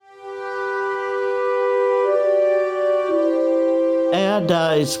Our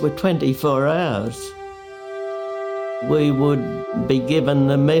days were 24 hours. We would be given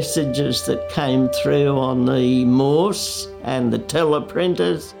the messages that came through on the Morse and the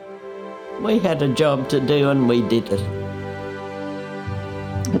teleprinters. We had a job to do and we did it.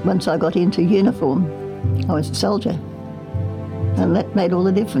 But once I got into uniform, I was a soldier, and that made all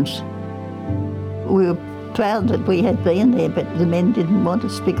the difference. We were proud that we had been there, but the men didn't want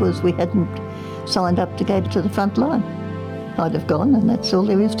us because we hadn't signed up to go to the front line. I'd have gone, and that's all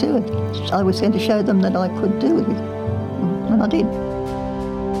there is to it. I was going to show them that I could do it, and I did.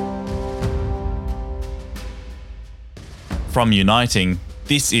 From Uniting,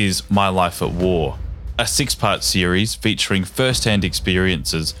 this is My Life at War, a 6-part series featuring first-hand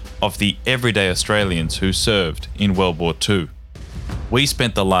experiences of the everyday Australians who served in World War II. We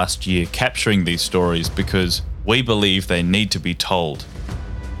spent the last year capturing these stories because we believe they need to be told.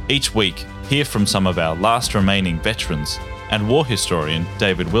 Each week, hear from some of our last remaining veterans and war historian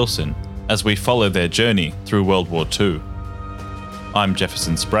David Wilson as we follow their journey through World War II. I'm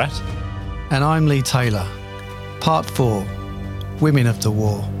Jefferson Spratt. And I'm Lee Taylor. Part 4, Women of the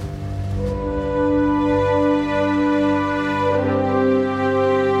War.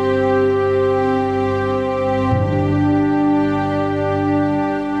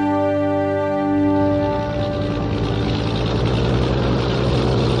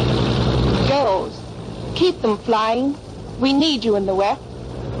 Girls, keep them flying. We need you in the West.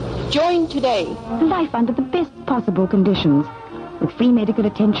 Join today. Life under the best possible conditions, with free medical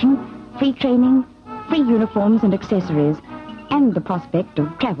attention, free training, free uniforms and accessories, and the prospect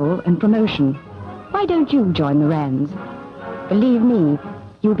of travel and promotion. Why don't you join the Rands? Believe me,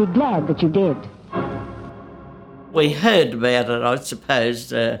 you'll be glad that you did. We heard about it, I suppose,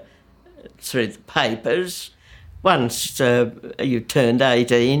 through the papers. Once you turned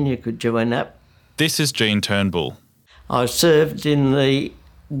 18, you could join up. This is Jean Turnbull. I served in the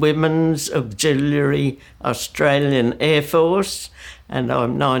Women's Auxiliary Australian Air Force, and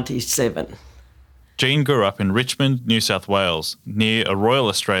I'm 97. Jean grew up in Richmond, New South Wales, near a Royal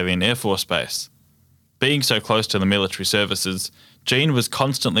Australian Air Force base. Being so close to the military services, Jean was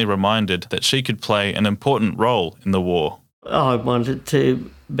constantly reminded that she could play an important role in the war. I wanted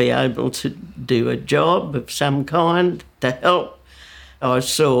to be able to do a job of some kind to help. I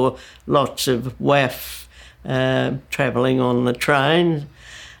saw lots of WAF travelling on the train,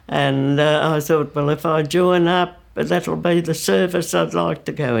 and I thought, well, if I join up, that'll be the service I'd like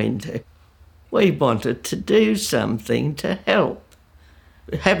to go into. We wanted to do something to help.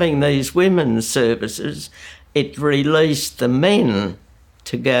 Having these women's services, it released the men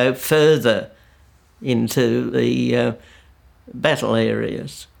to go further into the battle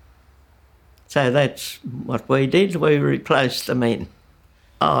areas. So that's what we did. We replaced the men.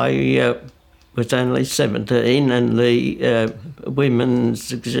 I was only 17, and the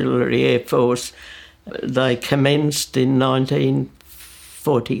Women's Auxiliary Air Force, they commenced in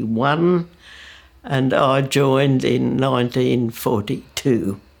 1941, and I joined in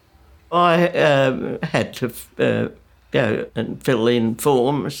 1942. I had to go and fill in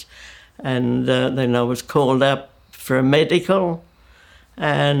forms, and then I was called up for a medical,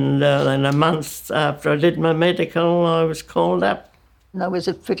 and then a month after I did my medical, I was called up. And I was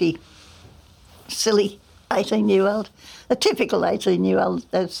a pretty silly 18-year-old, a typical 18-year-old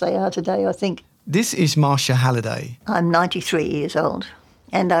as they are today, I think. This is Marcia Halliday. I'm 93 years old,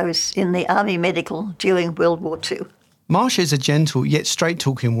 and I was in the Army Medical during World War II. Marcia is a gentle yet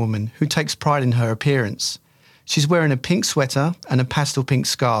straight-talking woman who takes pride in her appearance. She's wearing a pink sweater and a pastel pink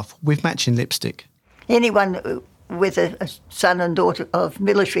scarf with matching lipstick. Anyone with a son and daughter of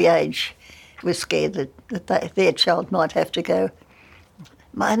military age was scared that their child might have to go.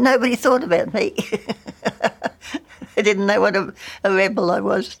 Nobody thought about me. They didn't know what a rebel I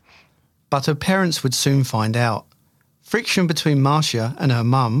was. But her parents would soon find out. Friction between Marcia and her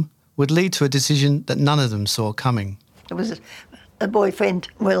mum would lead to a decision that none of them saw coming. It was a boyfriend,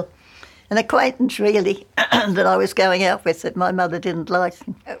 well, an acquaintance really, that I was going out with that my mother didn't like.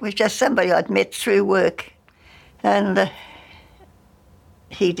 It was just somebody I'd met through work, and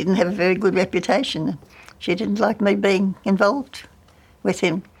he didn't have a very good reputation. She didn't like me being involved with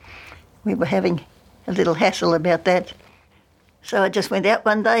him. We were having a little hassle about that. So I just went out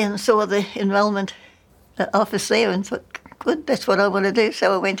one day and saw the enrolment office there and thought, good, that's what I want to do.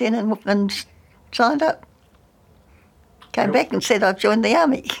 So I went in and signed up. Came back and said I've joined the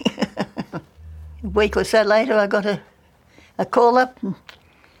army. A week or so later I got a call up, and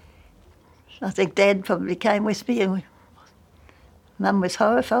I think Dad probably came with me, and Mum was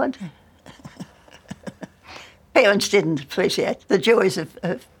horrified. Parents didn't appreciate the joys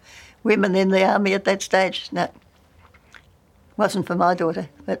of women in the army at that stage, no. Wasn't for my daughter,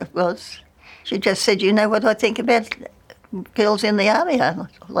 but it was. She just said, you know what I think about girls in the army?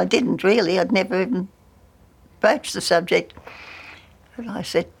 Well, I didn't really. I'd never even broached the subject. But I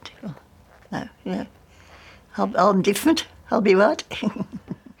said, oh, no, I'm different. I'll be right.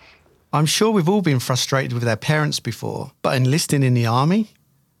 I'm sure we've all been frustrated with our parents before, but enlisting in the army?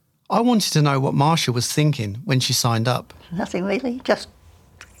 I wanted to know what Marcia was thinking when she signed up. Nothing really, just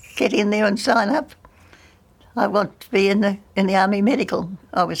get in there and sign up. I want to be in the Army Medical.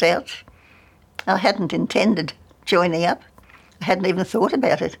 I was out. I hadn't intended joining up. I hadn't even thought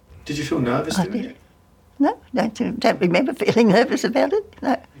about it. Did you feel nervous doing it? No, don't remember feeling nervous about it,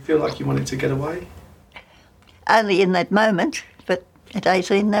 no. You feel like you wanted to get away? Only in that moment, but at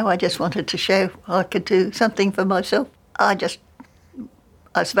 18, no, I just wanted to show I could do something for myself. I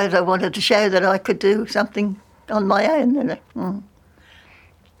suppose I wanted to show that I could do something on my own.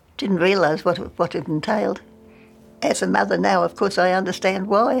 Didn't realise what it entailed. As a mother now, of course, I understand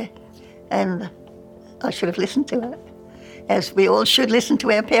why, and I should have listened to her. As we all should listen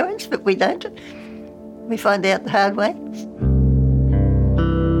to our parents, but we don't. We find out the hard way.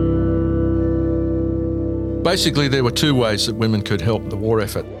 Basically, there were two ways that women could help the war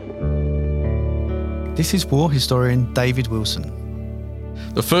effort. This is war historian David Wilson.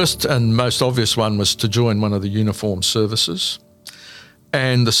 The first and most obvious one was to join one of the uniformed services.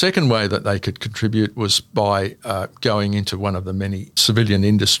 And the second way that they could contribute was by going into one of the many civilian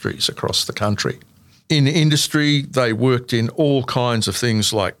industries across the country. In industry, they worked in all kinds of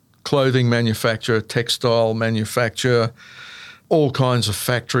things like clothing manufacture, textile manufacture, all kinds of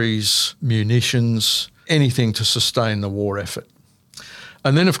factories, munitions, anything to sustain the war effort.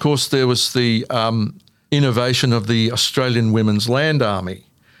 And then, of course, there was the innovation of the Australian Women's Land Army,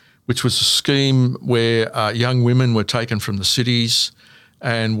 which was a scheme where young women were taken from the cities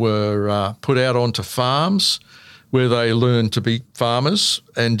and were put out onto farms where they learned to be farmers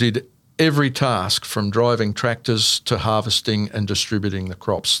and did every task from driving tractors to harvesting and distributing the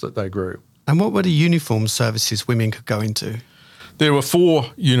crops that they grew. And what were the uniform services women could go into? There were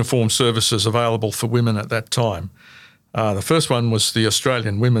 4 uniform services available for women at that time. The first one was the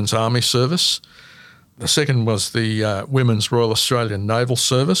Australian Women's Army Service. The second was the Women's Royal Australian Naval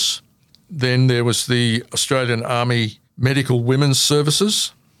Service. Then there was the Australian Army Medical Women's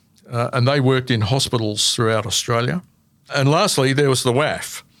Services, and they worked in hospitals throughout Australia. And lastly, there was the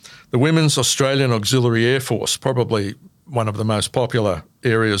WAAF, the Women's Australian Auxiliary Air Force, probably one of the most popular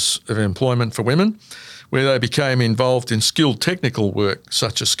areas of employment for women, where they became involved in skilled technical work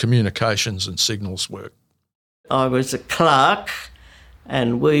such as communications and signals work. I was a clerk,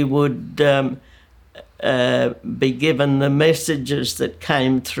 and we would be given the messages that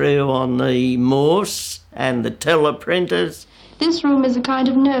came through on the Morse and the teleprinters. This room is a kind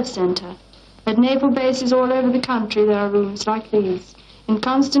of nerve centre. At naval bases all over the country there are rooms like these, in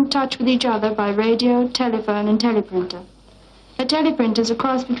constant touch with each other by radio, telephone and teleprinter. A teleprinter is a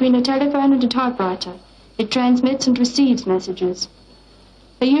cross between a telephone and a typewriter. It transmits and receives messages.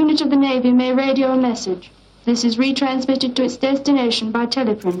 A unit of the Navy may radio a message. This is retransmitted to its destination by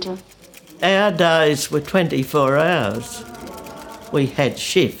teleprinter. Our days were 24 hours. We had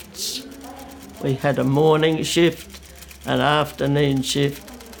shifts. We had a morning shift, an afternoon shift,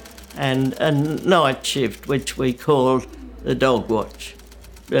 and a night shift, which we called the dog watch.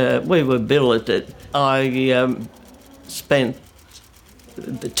 We were billeted. I spent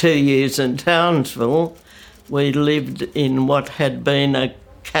the 2 years in Townsville. We lived in what had been a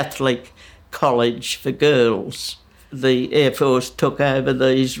Catholic college for girls. The Air Force took over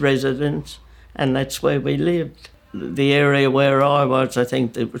these residents, and that's where we lived. The area where I was, I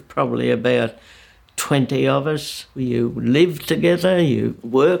think there was probably about 20 of us. You lived together, you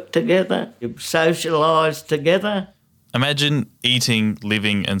worked together, you socialised together. Imagine eating,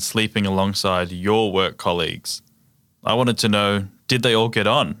 living and sleeping alongside your work colleagues. I wanted to know, did they all get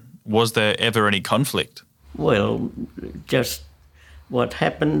on? Was there ever any conflict? Well, just what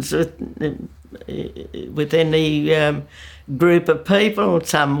happens with any group of people.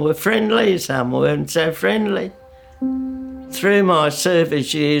 Some were friendly, some weren't so friendly. Through my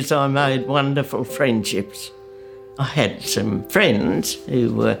service years, I made wonderful friendships. I had some friends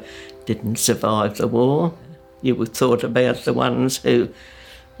who didn't survive the war. You would thought about the ones who,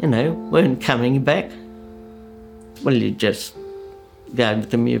 weren't coming back. Well, you just gave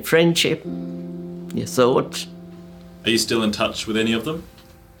them your friendship, your thoughts. Are you still in touch with any of them?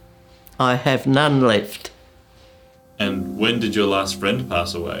 I have none left. And when did your last friend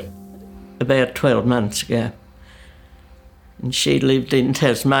pass away? About 12 months ago. And she lived in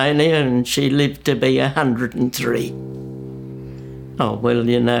Tasmania and she lived to be 103. Oh, well,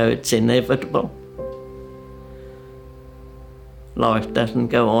 it's inevitable. Life doesn't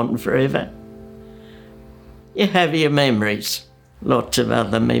go on forever. You have your memories, lots of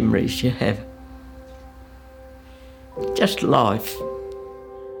other memories you have. Just life.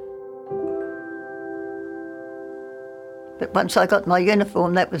 But once I got my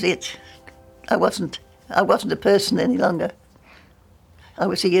uniform, that was it. I wasn't a person any longer. I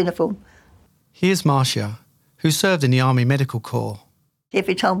was a uniform. Here's Marcia, who served in the Army Medical Corps.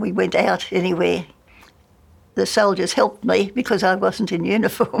 Every time we went out anywhere, the soldiers helped me because I wasn't in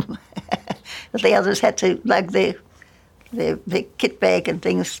uniform. But the others had to lug their kit bag and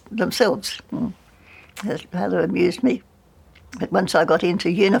things themselves. That rather amused me. But once I got into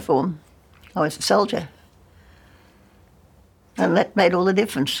uniform, I was a soldier. And that made all the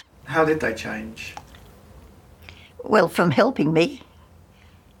difference. How did they change? Well, from helping me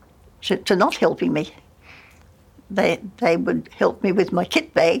to not helping me. They would help me with my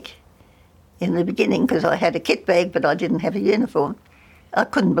kit bag in the beginning because I had a kit bag but I didn't have a uniform. I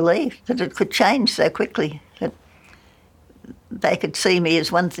couldn't believe that it could change so quickly, that they could see me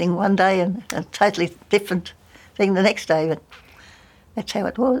as one thing one day and a totally different thing the next day. But that's how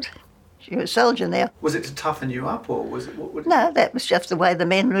it was. You're a soldier now. Was it to toughen you up, or was it... No, that was just the way the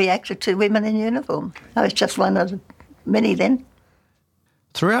men reacted to women in uniform. I was just one of many then.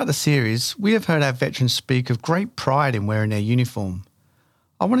 Throughout the series, we have heard our veterans speak of great pride in wearing their uniform.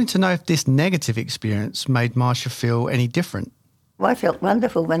 I wanted to know if this negative experience made Marcia feel any different. I felt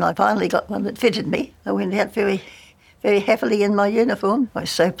wonderful when I finally got one that fitted me. I went out very, very happily in my uniform. I was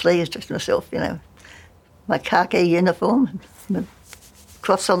so pleased with myself, you know. My khaki uniform, the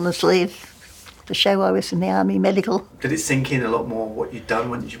cross on the sleeve to show I was in the Army Medical. Did it sink in a lot more what you'd done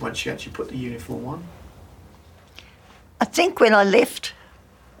once you actually put the uniform on? I think when I left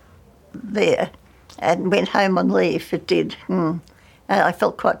there and went home on leave, it did. And I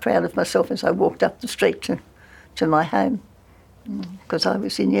felt quite proud of myself as I walked up the street to my home because I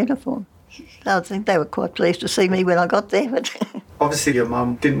was in uniform. I think they were quite pleased to see me when I got there. But obviously your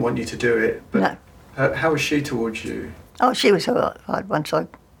mum didn't want you to do it, but no. How was she towards you? Oh, she was all right once I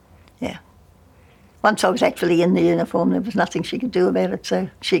was actually in the uniform, there was nothing she could do about it, so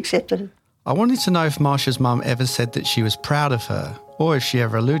she accepted it. I wanted to know if Marcia's mum ever said that she was proud of her, or if she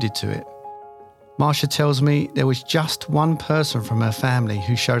ever alluded to it. Marcia tells me there was just one person from her family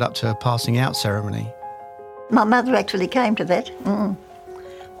who showed up to her passing out ceremony. My mother actually came to that.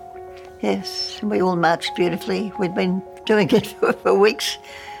 Yes, we all marched beautifully. We'd been doing it for weeks.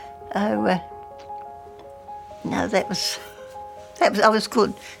 No, that was I was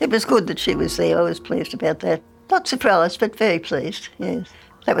good. It was good that she was there. I was pleased about that. Not surprised, but very pleased, yes.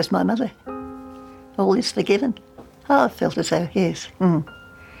 That was my mother. All is forgiven. Oh, I felt as though, yes,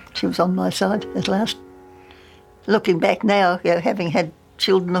 she was on my side at last. Looking back now, you know, having had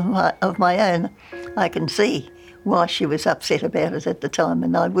children of my own, I can see why she was upset about it at the time,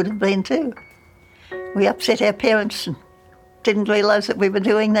 and I would have been too. We upset our parents and didn't realise that we were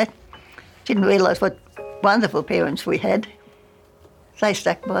doing that. Didn't realise what wonderful parents we had. They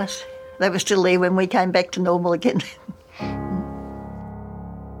stuck by us. They were still there when we came back to normal again.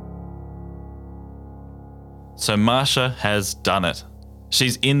 So Marcia has done it.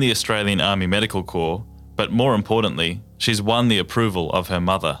 She's in the Australian Army Medical Corps, but more importantly, she's won the approval of her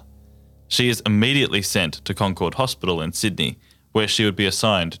mother. She is immediately sent to Concord Hospital in Sydney, where she would be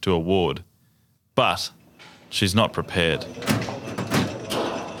assigned to a ward. But she's not prepared.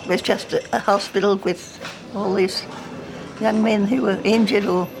 It was just a hospital with all these young men who were injured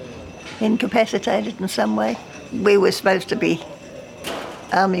or incapacitated in some way. We were supposed to be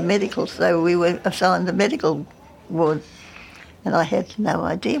Army medical, so we were assigned the medical ward, and I had no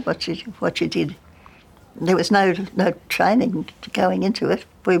idea what you did. There was no training going into it.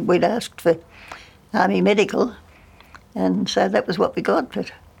 We'd asked for Army medical, and so that was what we got,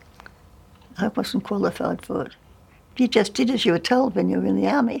 but I wasn't qualified for it. You just did as you were told when you were in the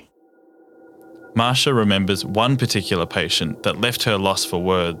Army. Marcia remembers one particular patient that left her lost for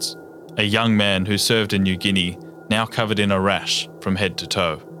words, a young man who served in New Guinea, now covered in a rash from head to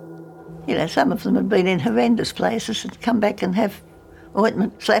toe. You know, some of them had been in horrendous places and come back and have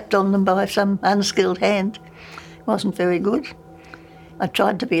ointment slapped on them by some unskilled hand. It wasn't very good. I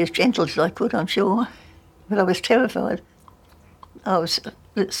tried to be as gentle as I could, I'm sure, but I was terrified. I was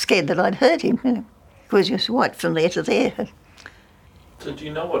scared that I'd hurt him, you know. He was just white from there to there. So do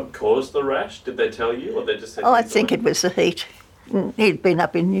you know what caused the rash? Did they tell you, or they just said... Oh, I think it was the heat. He'd been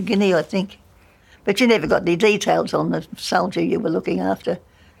up in New Guinea, I think. But you never got any details on the soldier you were looking after.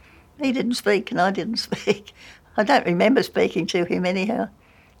 He didn't speak and I didn't speak. I don't remember speaking to him anyhow.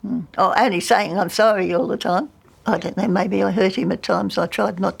 Oh, only saying I'm sorry all the time. I don't know, maybe I hurt him at times. I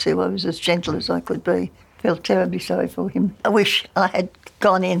tried not to. I was as gentle as I could be. Felt terribly sorry for him. I wish I had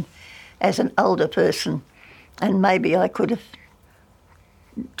gone in as an older person and maybe I could have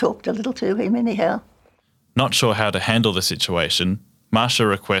talked a little to him anyhow. Not sure how to handle the situation, Marsha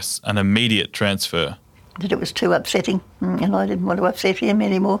requests an immediate transfer. That it was too upsetting and I didn't want to upset him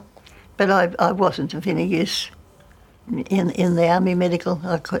anymore. But I wasn't of any use in the Army Medical.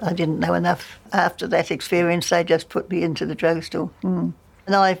 I didn't know enough. After that experience, they just put me into the drugstore. And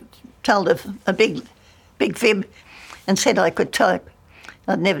I told a big fib and said I could type.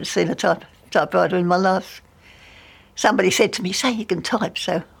 I'd never seen a typewriter in my life. Somebody said to me, say you can type.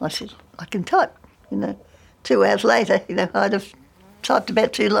 So I said, I can type. 2 hours later, I'd have typed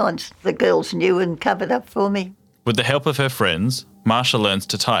about 2 lines. The girls knew and covered up for me. With the help of her friends, Marsha learns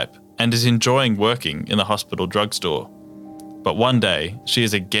to type and is enjoying working in the hospital drugstore. But one day, she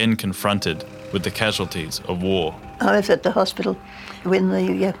is again confronted with the casualties of war. I was at the hospital when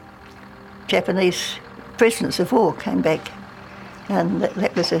the Japanese prisoners of war came back, and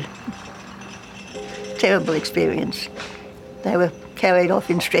that was a terrible experience. They were carried off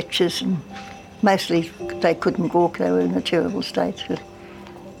in stretchers and mostly they couldn't walk, they were in a terrible state.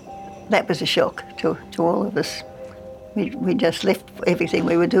 That was a shock to all of us. We just left everything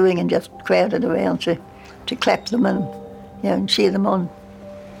we were doing and just crowded around to clap them and cheer them on.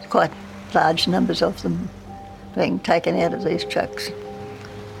 Quite large numbers of them being taken out of these trucks.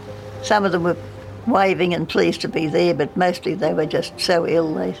 Some of them were waving and pleased to be there, but mostly they were just so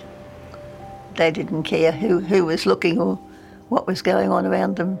ill they didn't care who was looking or what was going on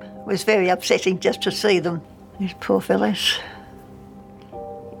around them. It was very upsetting just to see them, these poor fellows.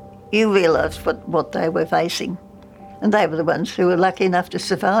 You realise what they were facing. And they were the ones who were lucky enough to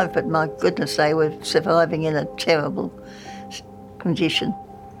survive, but my goodness, they were surviving in a terrible condition.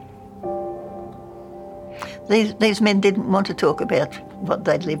 These men didn't want to talk about what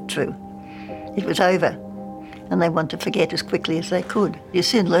they'd lived through. It was over, and they wanted to forget as quickly as they could. You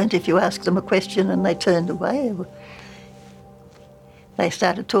soon learnt if you asked them a question and they turned away, they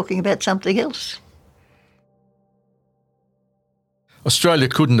started talking about something else. Australia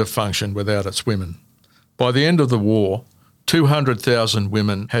couldn't have functioned without its women. By the end of the war, 200,000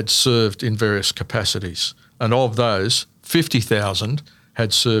 women had served in various capacities, and of those, 50,000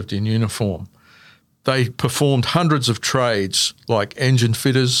 had served in uniform. They performed hundreds of trades like engine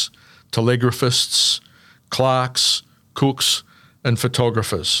fitters, telegraphists, clerks, cooks, and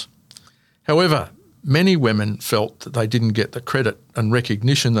photographers. However, many women felt that they didn't get the credit and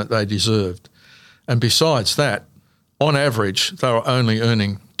recognition that they deserved. And besides that, on average, they were only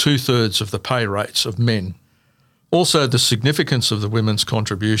earning 2/3 of the pay rates of men. Also, the significance of the women's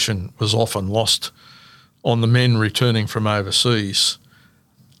contribution was often lost on the men returning from overseas.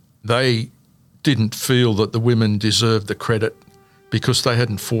 They didn't feel that the women deserved the credit because they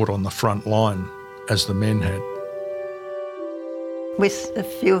hadn't fought on the front line as the men had. With a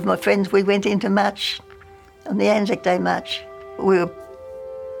few of my friends, we went into march, on the Anzac Day march. We were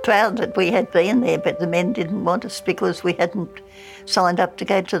proud that we had been there, but the men didn't want us because we hadn't signed up to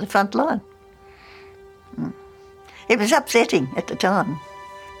go to the front line. It was upsetting at the time.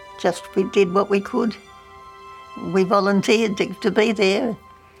 Just we did what we could. We volunteered to be there.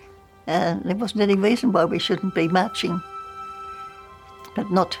 There wasn't any reason why we shouldn't be marching. But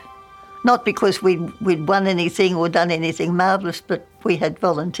not because we'd won anything or done anything marvellous, but we had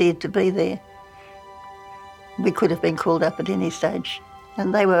volunteered to be there. We could have been called up at any stage.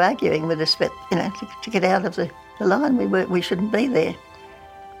 And they were arguing with us, but to get out of the line, we shouldn't be there.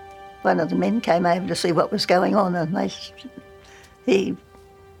 One of the men came over to see what was going on, and he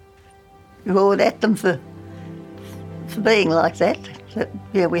roared at them for being like that. That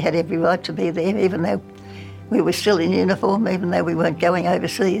we had every right to be there, even though we were still in uniform, even though we weren't going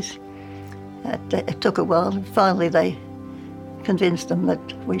overseas. It took a while, and finally they convinced them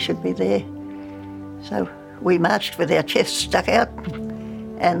that we should be there. So we marched with our chests stuck out,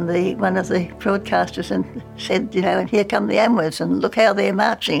 and one of the broadcasters said, and here come the Amwers, and look how they're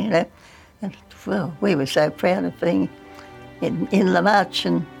marching, And, well, we were so proud of being in the march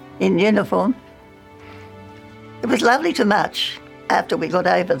and in uniform. It was lovely to march after we got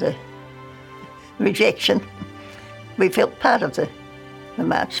over the rejection. We felt part of the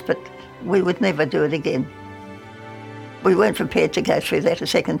march, but we would never do it again. We weren't prepared to go through that a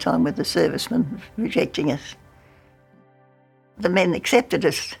second time with the servicemen rejecting us. The men accepted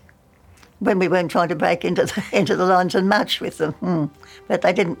us when we weren't trying to break into the lines and march with them. But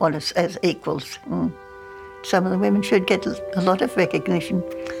they didn't want us as equals. Some of the women should get a lot of recognition.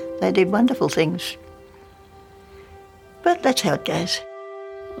 They did wonderful things. But that's how it goes.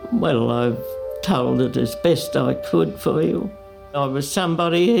 Well, I've told it as best I could for you. I was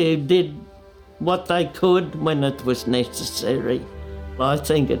somebody who did what they could when it was necessary. I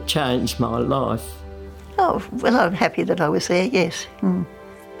think it changed my life. Oh, well, I'm happy that I was there, yes.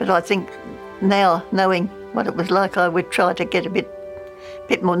 But I think now, knowing what it was like, I would try to get a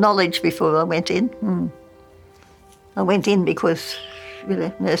bit more knowledge before I went in. I went in because,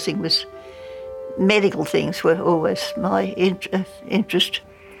 nursing was... Medical things were always my interest,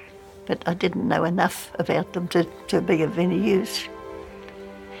 but I didn't know enough about them to be of any use.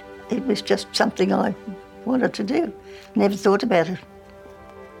 It was just something I wanted to do. Never thought about it,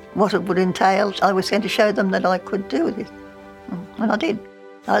 what it would entail. I was going to show them that I could do it, and I did.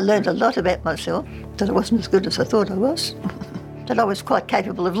 I learned a lot about myself, that I wasn't as good as I thought I was, that I was quite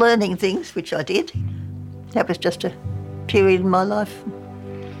capable of learning things, which I did. That was just a period in my life.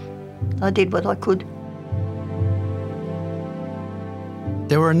 I did what I could.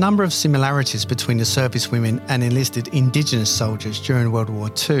 There were a number of similarities between the servicewomen and enlisted Indigenous soldiers during World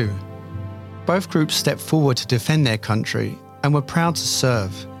War II. Both groups stepped forward to defend their country and were proud to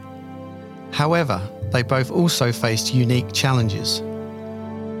serve. However, they both also faced unique challenges.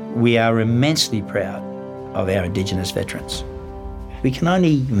 We are immensely proud of our Indigenous veterans. We can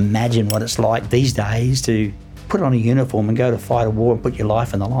only imagine what it's like these days to put on a uniform and go to fight a war and put your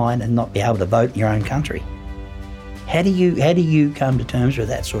life on the line and not be able to vote in your own country. How do you come to terms with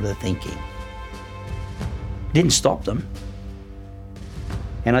that sort of thinking? It didn't stop them.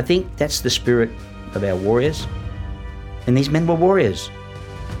 And I think that's the spirit of our warriors. And these men were warriors.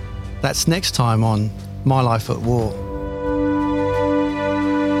 That's next time on My Life at War.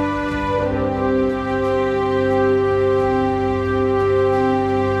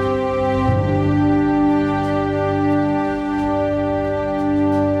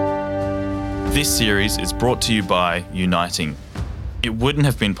 This series is brought to you by Uniting. It wouldn't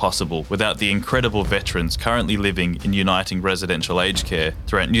have been possible without the incredible veterans currently living in Uniting residential aged care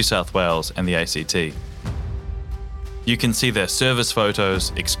throughout New South Wales and the ACT. You can see their service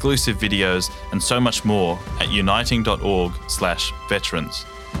photos, exclusive videos, and so much more at uniting.org/veterans.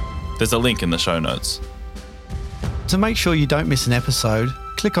 There's a link in the show notes. To make sure you don't miss an episode,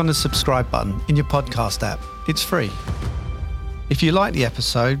 click on the subscribe button in your podcast app. It's free. If you like the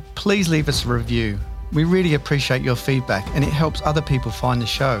episode, please leave us a review. We really appreciate your feedback and it helps other people find the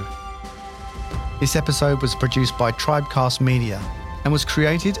show. This episode was produced by Tribecast Media and was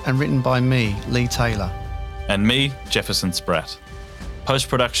created and written by me, Lee Taylor. And me, Jefferson Spratt.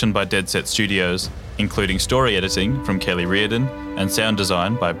 Post-production by Dead Set Studios, including story editing from Kelly Reardon and sound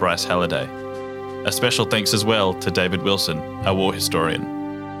design by Bryce Halliday. A special thanks as well to David Wilson, our war historian.